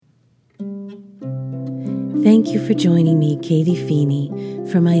Thank you for joining me, Katie Feeney,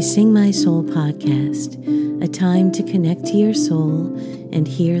 for my Sing My Soul podcast, a time to connect to your soul and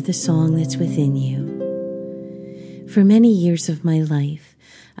hear the song that's within you. For many years of my life,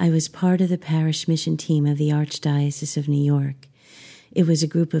 I was part of the parish mission team of the Archdiocese of New York. It was a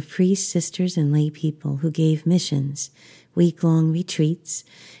group of priests, sisters, and lay people who gave missions, week-long retreats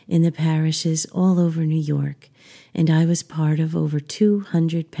in the parishes all over New York, and I was part of over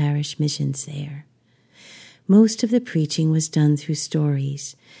 200 parish missions there. Most of the preaching was done through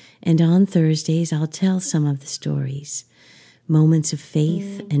stories, and on Thursdays I'll tell some of the stories, moments of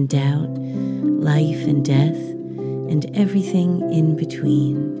faith and doubt, life and death, and everything in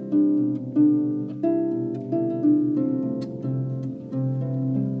between.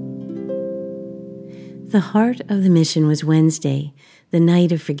 The heart of the mission was Wednesday, the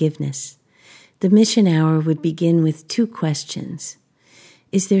night of forgiveness. The mission hour would begin with 2 questions.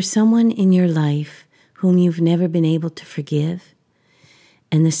 Is there someone in your life whom you've never been able to forgive?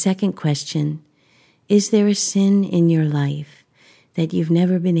 And the second question, is there a sin in your life that you've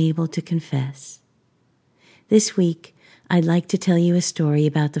never been able to confess? This week, I'd like to tell you a story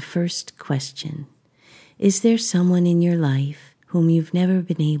about the first question. Is there someone in your life whom you've never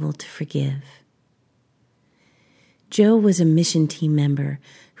been able to forgive? Joe was a mission team member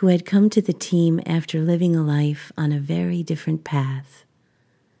who had come to the team after living a life on a very different path.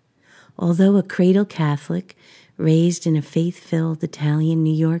 Although a cradle Catholic, raised in a faith-filled Italian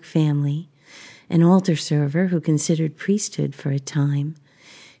New York family, an altar server who considered priesthood for a time,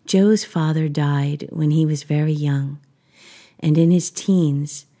 Joe's father died when he was very young, and in his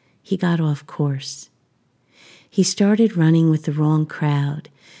teens, he got off course. He started running with the wrong crowd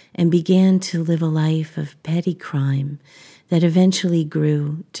and began to live a life of petty crime that eventually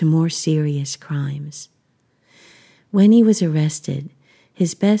grew to more serious crimes. When he was arrested,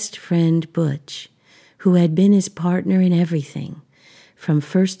 his best friend Butch, who had been his partner in everything, from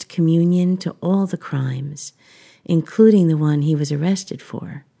First Communion to all the crimes, including the one he was arrested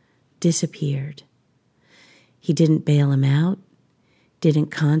for, disappeared. He didn't bail him out,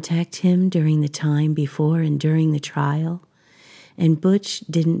 didn't contact him during the time before and during the trial, and Butch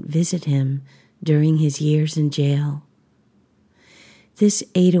didn't visit him during his years in jail. This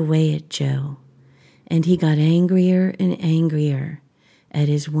ate away at Joe, and he got angrier and angrier at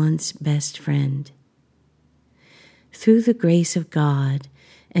his once best friend. Through the grace of God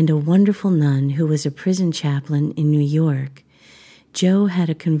and a wonderful nun who was a prison chaplain in New York, Joe had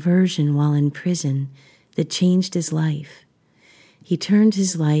a conversion while in prison that changed his life. He turned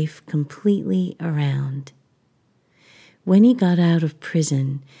his life completely around. When he got out of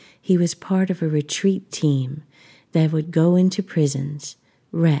prison, he was part of a retreat team that would go into prisons,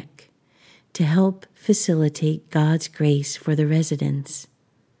 REC, to help facilitate God's grace for the residents.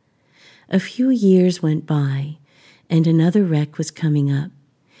 A few years went by, and another REC was coming up.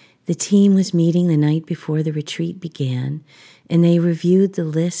 The team was meeting the night before the retreat began, and they reviewed the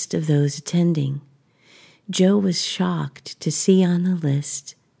list of those attending. Joe was shocked to see on the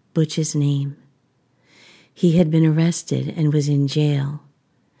list Butch's name. He had been arrested and was in jail.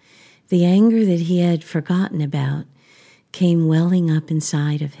 The anger that he had forgotten about came welling up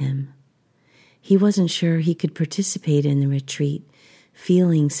inside of him. He wasn't sure he could participate in the retreat,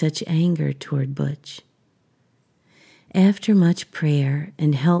 feeling such anger toward Butch. After much prayer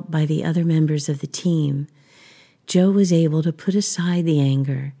and help by the other members of the team, Joe was able to put aside the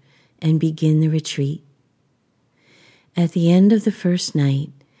anger and begin the retreat. At the end of the first night,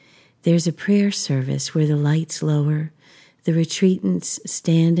 there's a prayer service where the lights lower, the retreatants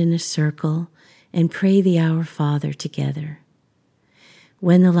stand in a circle and pray the Our Father together.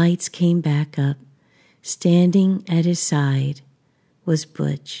 When the lights came back up, standing at his side was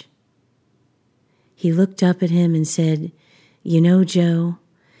Butch. He looked up at him and said, "You know, Joe,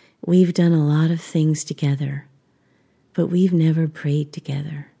 we've done a lot of things together, but we've never prayed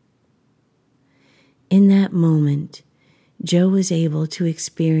together." In that moment, Joe was able to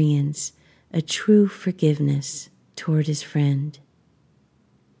experience a true forgiveness toward his friend.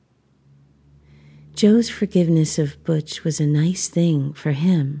 Joe's forgiveness of Butch was a nice thing for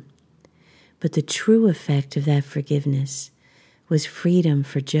him, but the true effect of that forgiveness was freedom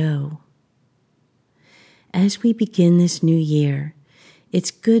for Joe. As we begin this new year,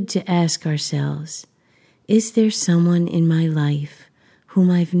 it's good to ask ourselves, is there someone in my life whom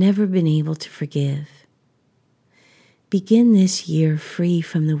I've never been able to forgive? Begin this year free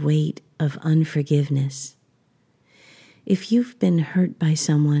from the weight of unforgiveness. If you've been hurt by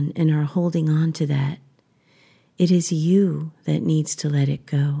someone and are holding on to that, it is you that needs to let it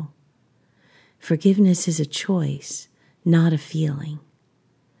go. Forgiveness is a choice, not a feeling.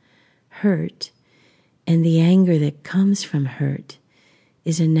 Hurt And the anger that comes from hurt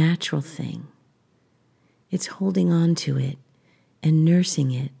is a natural thing. It's holding on to it and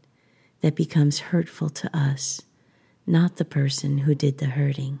nursing it that becomes hurtful to us, not the person who did the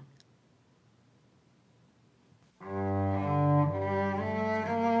hurting.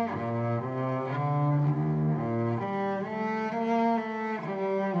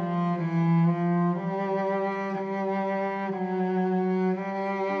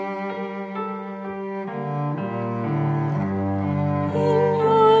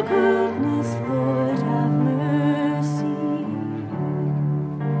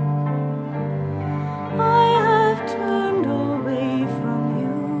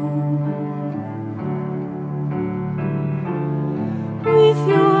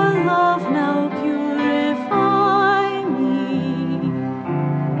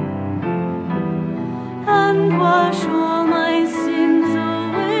 Wash all my sins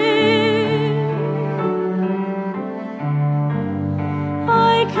away.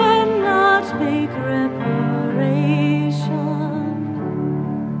 I cannot make reparation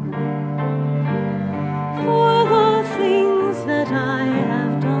for the things that I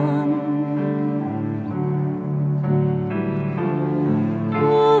have done.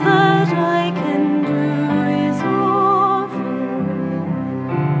 All that I can do is offer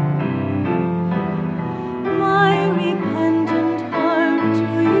my repentant heart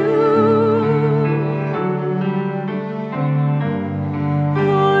to you.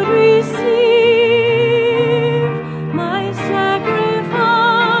 Lord, receive my sacrifice.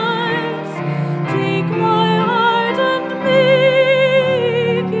 Take my heart and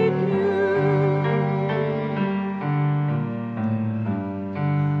make it new.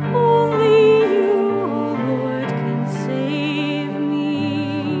 Only you, O Lord, can save me.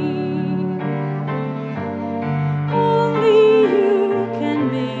 Only you can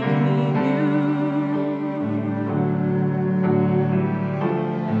make me new.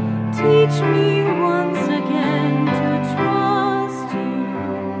 Teach me once again to trust you.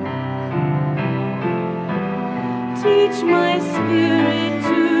 Teach my spirit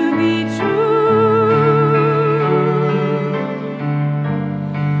to be true.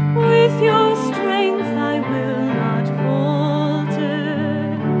 With your strength I will not falter.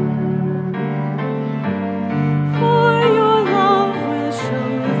 For your love will show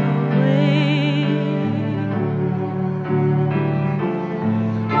the way.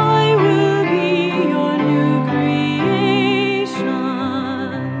 I will be your new creation,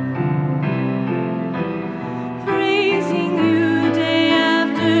 praising you day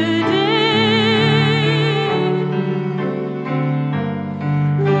after day.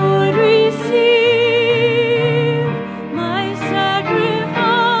 Lord, receive my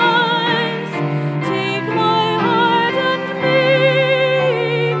sacrifice. Take my heart and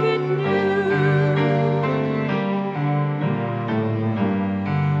make it new.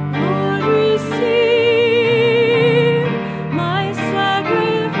 Lord, receive my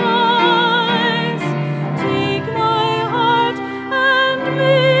sacrifice. Take my heart and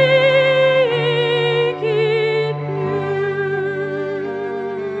make it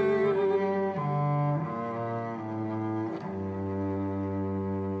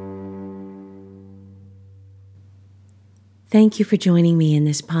Thank you for joining me in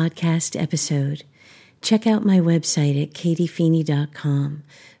this podcast episode. Check out my website at katiefeeney.com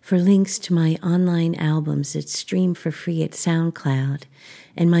for links to my online albums that stream for free at SoundCloud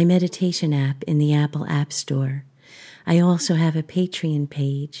and my meditation app in the Apple App Store. I also have a Patreon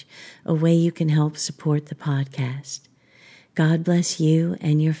page, a way you can help support the podcast. God bless you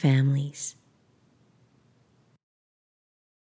and your families.